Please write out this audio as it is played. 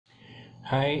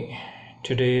Hi,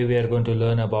 today we are going to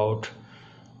learn about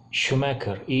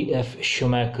Schumacher, E.F.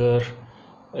 Schumacher.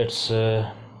 It's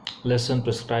a lesson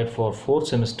prescribed for 4th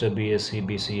semester BSc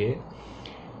BCA.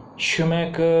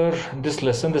 Schumacher,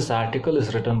 this article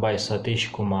is written by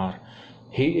Satish Kumar.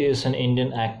 He is an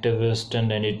Indian activist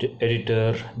and an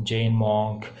editor, Jain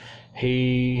monk.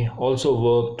 He also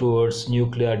worked towards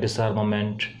nuclear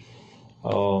disarmament.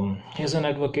 He's an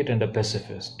advocate and a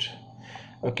pacifist.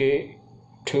 Okay.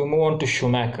 To move on to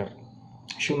Schumacher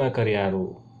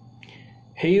yaru.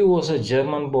 He was a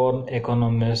German-born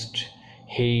economist.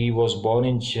 He was born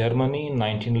in Germany in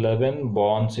 1911,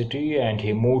 Bonn city, and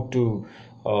he moved to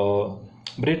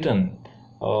Britain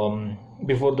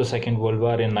before the Second World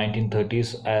War in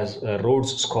 1930s as a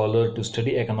Rhodes Scholar to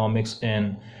study economics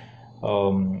in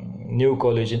New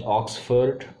College in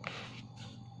Oxford.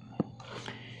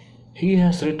 He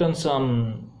has written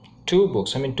two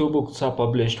books are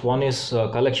published. One is a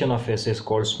collection of essays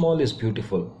called Small is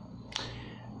Beautiful,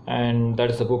 and that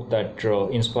is the book that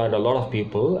inspired a lot of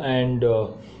people. And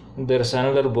there is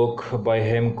another book by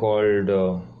him called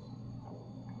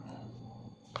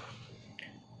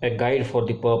A Guide for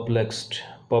the Perplexed,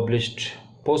 published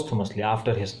posthumously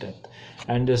after his death.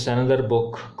 And there's another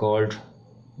book called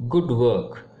Good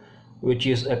Work, which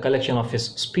is a collection of his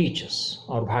speeches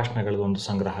or bhashanagaladu ondu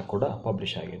sangraha kuda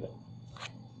publish agide.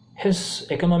 His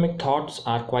economic thoughts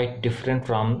are quite different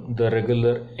from the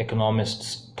regular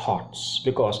economist's thoughts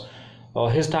because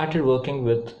he started working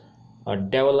with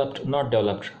underdeveloped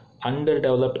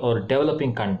or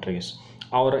developing countries.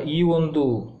 Our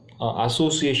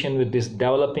association with these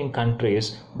developing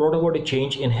countries brought about a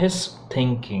change in his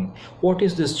thinking. What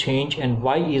is this change and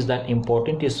why is that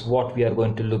important is what we are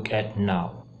going to look at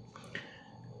now.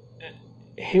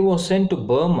 He was sent to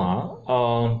Burma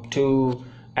to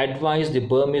advise the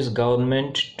Burmese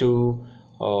government to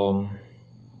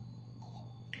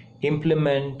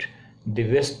implement the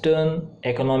Western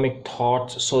economic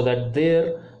thoughts so that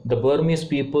the Burmese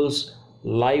people's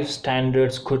life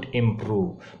standards could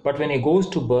improve. But when he goes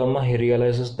to Burma, he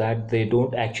realizes that they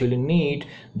don't actually need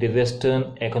the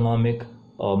Western economic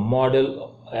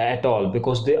model at all,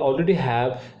 because they already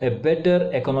have a better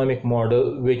economic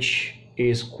model which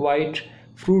is quite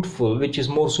fruitful, which is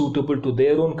more suitable to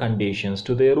their own conditions,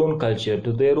 to their own culture,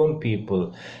 to their own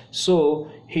people.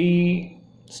 So he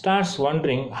starts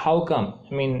wondering, how come?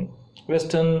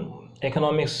 Western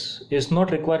economics is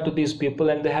not required to these people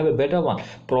and they have a better one.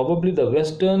 Probably the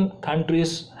Western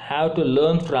countries have to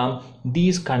learn from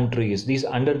these countries, these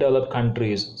underdeveloped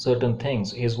countries, certain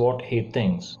things, is what he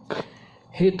thinks.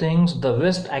 He thinks the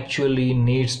West actually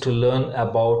needs to learn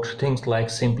about things like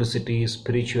simplicity,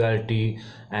 spirituality,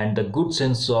 and the good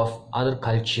sense of other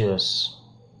cultures.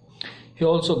 He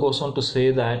also goes on to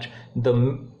say that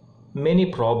the many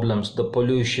problems, the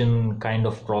pollution kind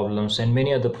of problems and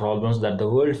many other problems that the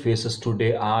world faces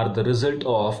today are the result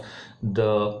of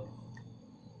the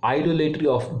idolatry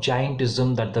of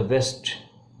giantism that the West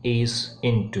is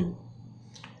into.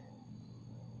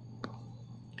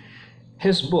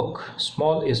 His book,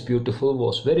 Small is Beautiful,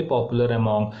 was very popular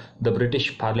among the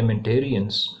British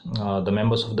parliamentarians, the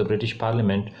members of the British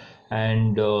Parliament,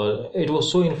 and it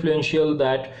was so influential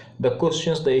that the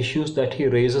questions, the issues that he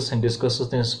raises and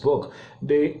discusses in his book,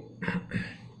 they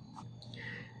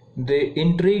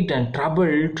intrigued and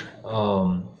troubled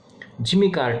Jimmy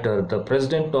Carter, the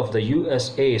president of the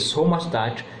USA, so much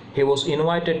that he was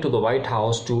invited to the White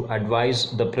House to advise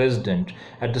the president.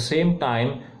 At the same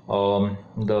time,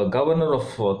 the governor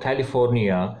of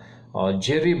California,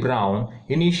 Jerry Brown,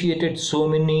 initiated so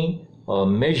many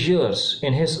measures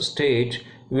in his state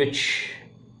which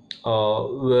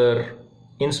were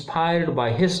inspired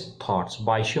by his thoughts,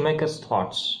 by Schumacher's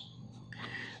thoughts.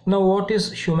 Now, what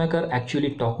is Schumacher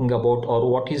actually talking about, or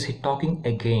what is he talking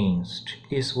against,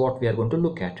 is what we are going to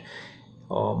look at.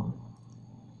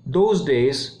 Those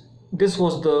days, this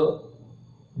was the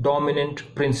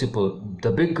dominant principle: the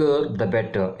bigger the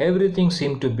better. Everything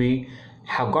seemed to be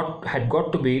had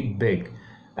got to be big,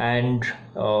 and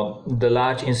the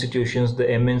large institutions, the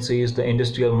MNCs, the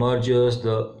industrial mergers,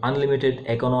 the unlimited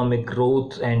economic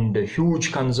growth and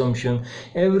huge consumption,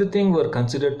 everything were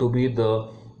considered to be the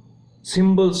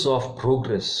symbols of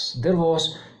progress. There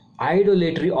was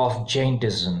idolatry of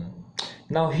giantism.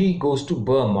 Now he goes to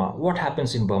Burma. What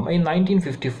happens in Burma? In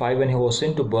 1955, when he was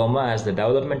sent to Burma as the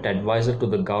development advisor to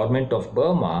the government of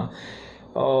Burma,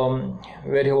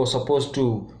 where he was supposed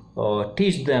to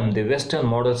teach them the Western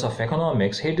models of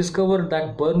economics, he discovered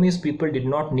that Burmese people did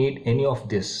not need any of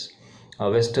this.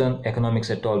 Western economics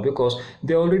at all, because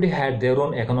they already had their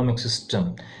own economic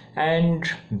system. And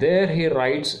there he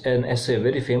writes an essay,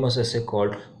 very famous essay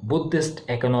called Buddhist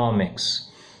Economics.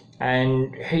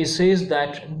 And he says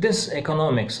that this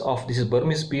economics of these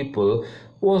Burmese people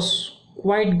was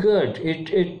quite good.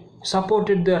 It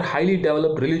supported their highly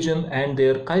developed religion and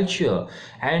their culture,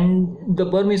 and the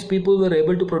Burmese people were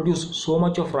able to produce so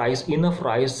much of rice, enough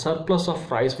rice, surplus of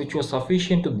rice, which was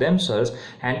sufficient to themselves,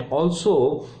 and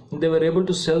also they were able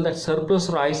to sell that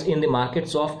surplus rice in the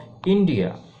markets of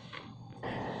India.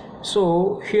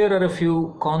 So here are a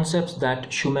few concepts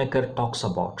that Schumacher talks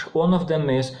about. One of them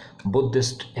is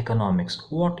Buddhist economics.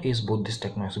 What is Buddhist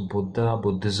economics? Buddha,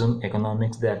 Buddhism,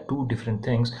 economics, they are two different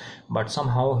things, but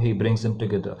somehow he brings them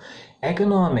together.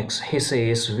 Economics, he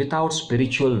says, without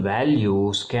spiritual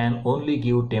values can only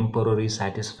give temporary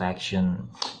satisfaction.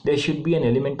 There should be an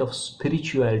element of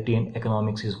spirituality in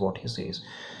economics, is what he says.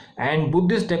 And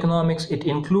Buddhist economics, it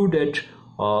included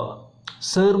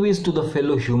service to the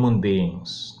fellow human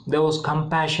beings. There was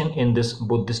compassion in this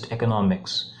Buddhist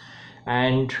economics,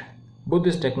 and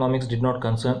Buddhist economics did not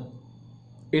concern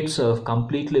itself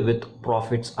completely with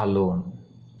profits alone.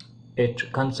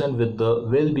 It concerned with the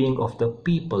well-being of the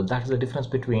people. That's the difference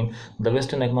between the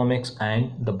Western economics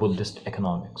and the Buddhist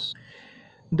economics.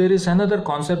 There is another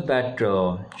concept that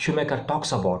Schumacher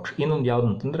talks about,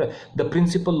 the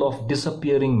principle of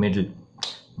disappearing middle.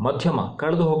 ಮಧ್ಯಮ,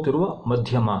 ಕಳೆದು ಹೋಗ್ತಿರುವ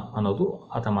ಮಧ್ಯಮ ಅನ್ನೋದು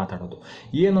ಆತ ಮಾತಾಡೋದು.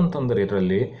 ಏನಂತಂದ್ರೆ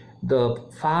ಇದರಲ್ಲಿ the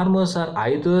farmers are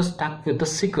either stuck with the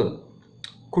sickle,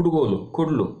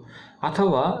 ಕುಡ್ಲು,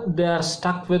 ಅಥವಾ they are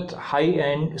stuck with high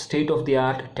and state of the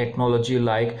art technology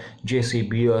like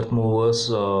JCB, earth movers,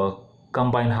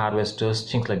 combine harvesters,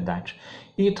 things like that.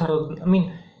 ಈ ಥರದ,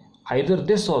 either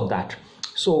this or that.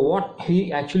 So what he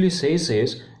actually says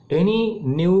is, any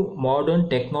new modern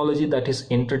technology that is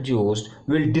introduced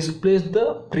will displace the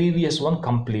previous one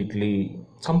completely.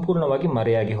 ಸಂಪೂರ್ಣವಾಗಿ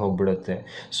ಮರೆಯಾಗಿ ಹೋಗ್ಬಿಡುತ್ತೆ.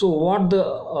 So what the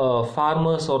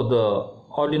farmers or the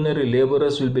ordinary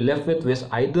laborers will be left with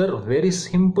either very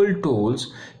simple tools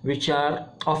which are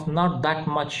of not that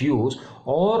much use,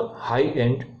 or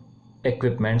high-end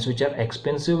equipments which are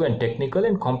expensive and technical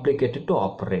and complicated to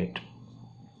operate.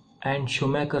 And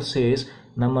Schumacher says,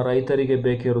 ನಮ್ಮ ರೈತರಿಗೆ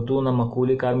ಬೇಕಿರೋದು, ನಮ್ಮ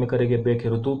ಕೂಲಿ ಕಾರ್ಮಿಕರಿಗೆ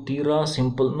ಬೇಕಿರೋದು ತೀರಾ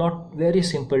simple, not very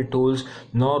simple tools,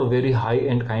 ನಾರ್ very high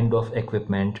end kind of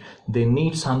equipment. They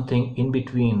need something in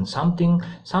between,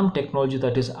 some technology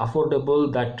that is affordable,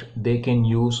 that they can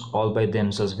use all by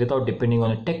themselves without depending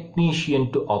on a technician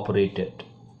to operate it.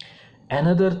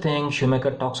 Another thing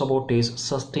Schumacher talks about is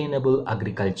sustainable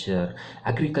agriculture.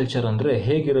 Agriculture andre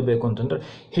hegirabeku antandre,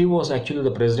 he was actually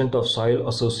the president of Soil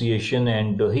Association,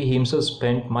 and he himself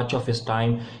spent much of his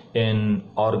time in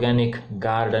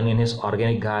his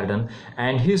organic garden,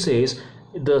 and he says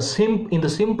in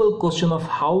the simple question of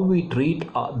how we treat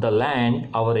the land,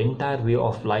 our entire way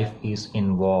of life is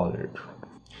involved.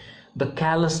 The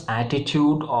callous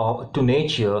attitude to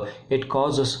nature, it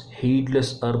causes heedless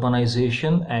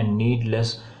urbanization and needless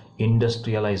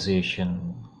industrialization.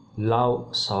 Love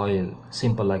soil,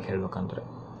 simple like helvekandre.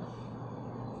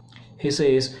 He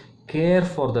says care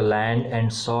for the land and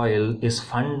soil is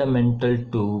fundamental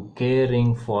to caring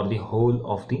for the whole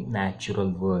of the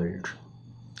natural world.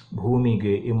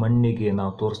 ಭೂಮಿಗೆ, ಈ ಮಣ್ಣಿಗೆ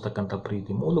ನಾವು ತೋರಿಸ್ತಕ್ಕಂಥ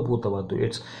ಪ್ರೀತಿ ಮೂಲಭೂತವಾದ್ದು,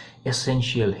 it's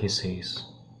essential, he says.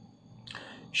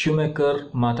 Schumacher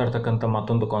ಮಾತಾಡ್ತಕ್ಕಂಥ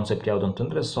ಮತ್ತೊಂದು concept ಯಾವುದು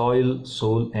ಅಂತಂದರೆ soil,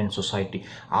 soul and society.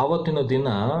 ಆವತ್ತಿನ ದಿನ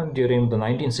during the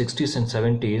 1960s and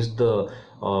 70s, the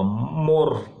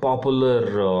more popular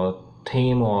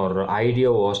theme or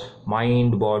idea was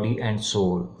mind, body and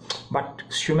soul. But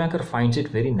Schumacher finds it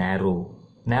very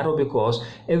narrow because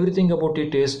everything about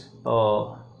it is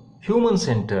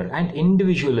human-centered and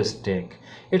individualistic.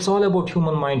 It's all about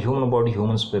human mind, human body,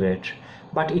 human spirit.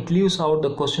 But it leaves out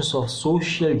the questions of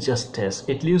social justice.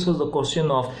 It leaves out the question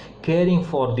of caring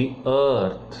for the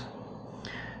earth.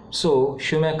 So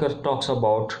Schumacher talks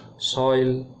about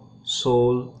soil,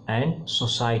 soul and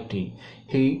society.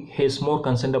 He is more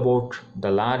concerned about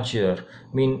the larger,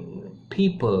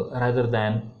 people rather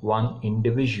than one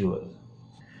individual.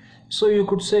 So you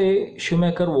could say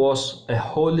Schumacher was a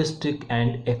holistic and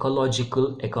ecological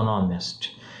economist.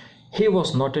 He was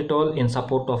not at all in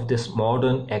support of this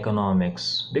modern economics,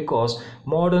 because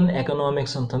modern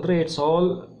economics antandre, it's all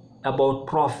about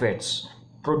profits,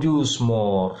 produce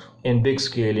more in big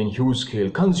scale, in huge scale,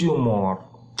 consume more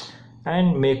and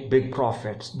make big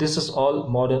profits. This is all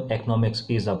modern economics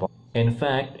is about. In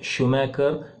fact,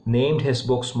 Schumacher named his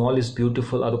book Small is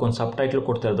Beautiful. Adukon subtitle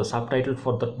kodtare. The subtitle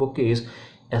for that book is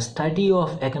A Study of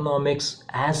Economics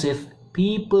as if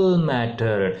People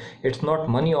Matter. It's not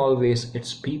money always,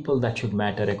 it's people that should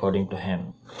matter according to him.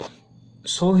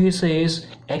 So he says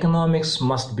economics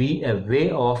must be a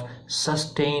way of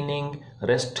sustaining,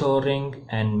 restoring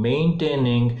and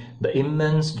maintaining the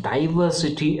immense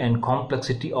diversity and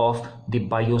complexity of the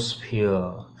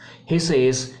biosphere. He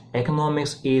says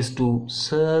economics is to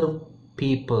serve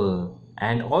people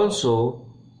and also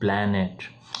planet.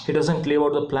 He doesn't leave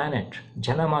out the planet.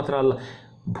 Jana matra alla,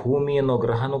 bhumi ಅನ್ನೋ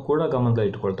ಗ್ರಹನೂ ಕೂಡ ಗಮನದಲ್ಲಿ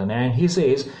ಇಟ್ಕೊಳ್ತಾನೆ. And he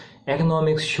says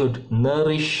economics should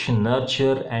nourish,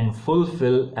 nurture and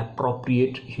fulfill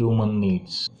appropriate human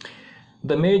needs.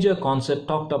 The major concept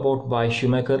talked about by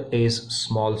Schumacher is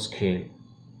small scale.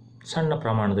 ಸಣ್ಣ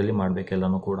ಪ್ರಮಾಣದಲ್ಲಿ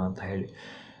ಮಾಡಬೇಕೆಲ್ಲನೂ ಕೂಡ ಅಂತ ಹೇಳಿ.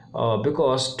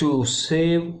 Because to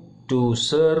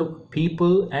serve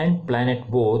people and planet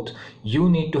both, you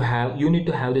need to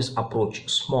have this approach,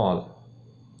 small,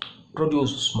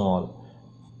 produce small.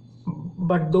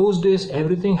 But those days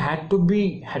everything had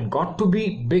got to be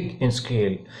big in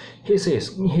scale.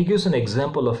 He gives an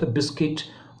example of a biscuit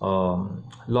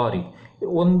lorry.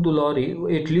 One lorry,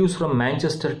 it leaves from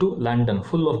Manchester to London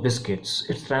full of biscuits.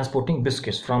 It's transporting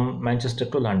biscuits from Manchester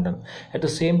to London. At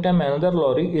the same time another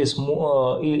lorry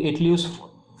it leaves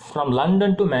from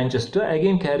London to Manchester,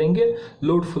 again carrying a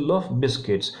load full of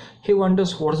biscuits. He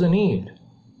wonders what's the need.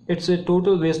 It's a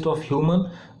total waste of human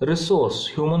resource,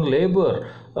 human labor,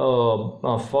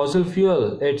 fossil fuel.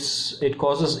 It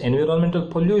causes environmental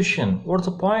pollution. What's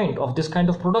the point of this kind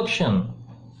of production,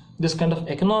 this kind of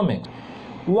economics?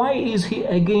 Why is he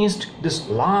against this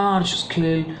large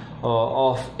scale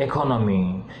of economy?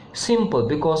 Simple,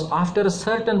 because after a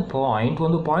certain point,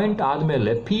 when the point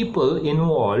admele, people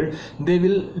involved, they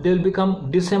will become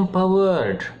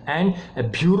disempowered, and a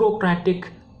bureaucratic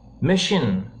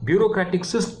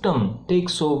system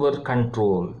takes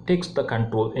the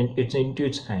control into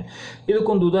its hand.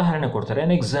 Idakondu udaharane kodtare.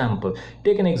 An example,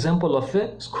 take an example of a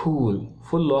school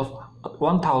full of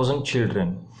 1000 children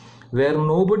where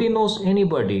nobody knows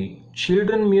anybody.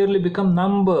 Children merely become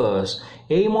numbers.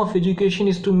 Aim of education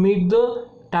is to meet the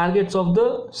targets of the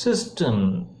system,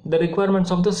 the requirements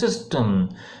of the system,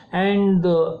 and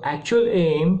the actual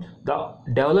aim, the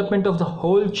development of the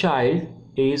whole child,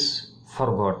 is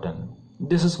forgotten.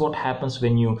 This is what happens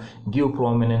when you give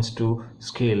prominence to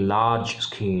large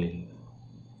scale.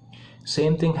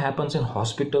 Same thing happens in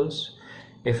hospitals.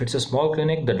 If it's a small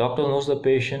clinic, the doctor knows the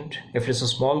patient. If it's a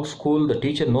small school, the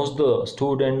teacher knows the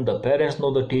student, the parents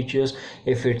know the teachers.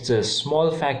 If it's a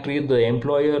small factory, the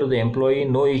employer, the employee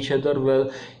know each other well.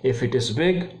 If it is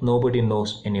big, nobody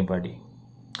knows anybody.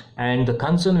 And the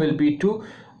concern will be to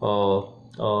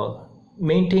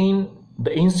maintain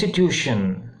the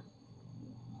institution.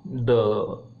 The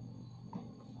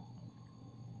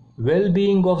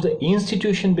well-being of the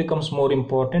institution becomes more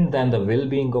important than the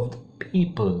well-being of the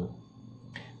people.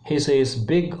 He says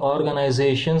big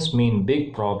organizations mean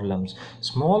big problems.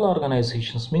 Small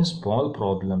organizations mean small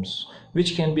problems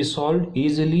which can be solved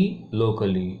easily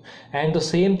locally. And the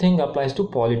same thing applies to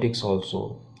politics also.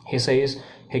 He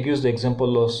gives the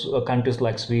example of countries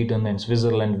like Sweden and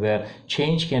Switzerland where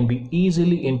change can be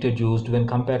easily introduced when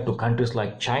compared to countries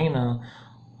like China,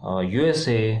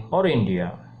 USA or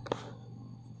India.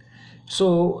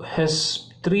 So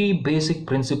his 3 basic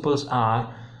principles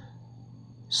are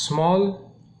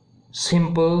small,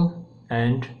 simple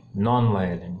and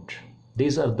non-violent.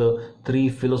 These are the 3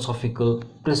 philosophical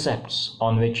precepts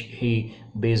on which he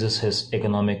bases his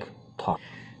economic thought.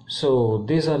 So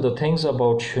these are the things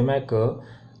about Schumacher.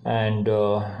 And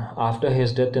after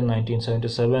his death in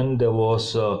 1977, there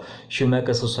was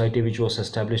Schumacher Society, which was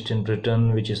established in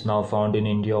Britain, which is now found in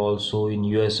India also, in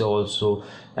USA also,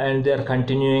 and they are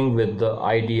continuing with the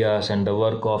ideas and the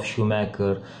work of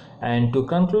Schumacher. And to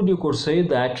conclude, you could say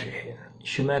that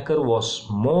Schumacher was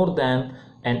more than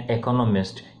an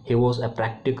economist. He was a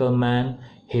practical man.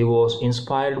 He was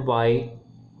inspired by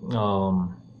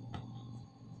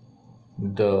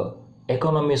the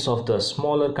economies of the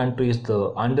smaller countries,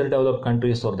 the underdeveloped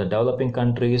countries or the developing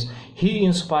countries. He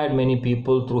inspired many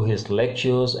people through his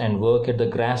lectures and work at the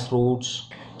grassroots.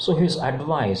 So his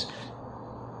advice,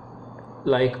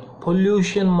 like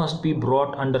pollution must be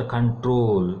brought under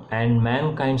control and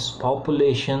mankind's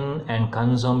population and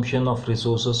consumption of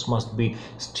resources must be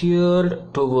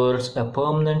steered towards a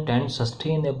permanent and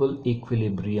sustainable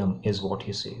equilibrium, is what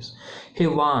he says. He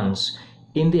warns,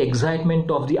 in the excitement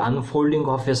of the unfolding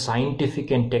of his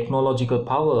scientific and technological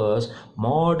powers,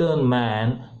 modern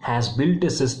man has built a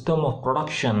system of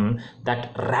production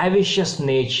that ravishes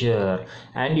nature,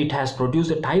 and it has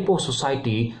produced a type of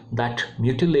society that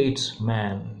mutilates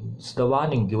man. It's the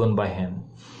warning given by him.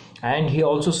 And he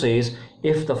also says,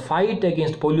 if the fight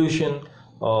against pollution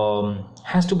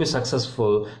has to be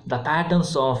successful, the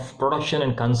patterns of production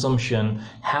and consumption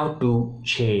have to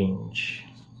change.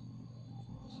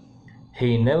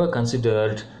 He never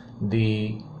considered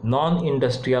the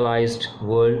non-industrialized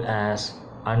world as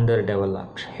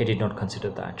underdeveloped. He did not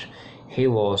consider that.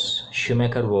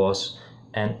 Schumacher was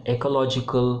an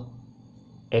ecological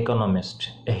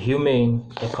economist, a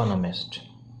humane economist.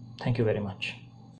 Thank you very much.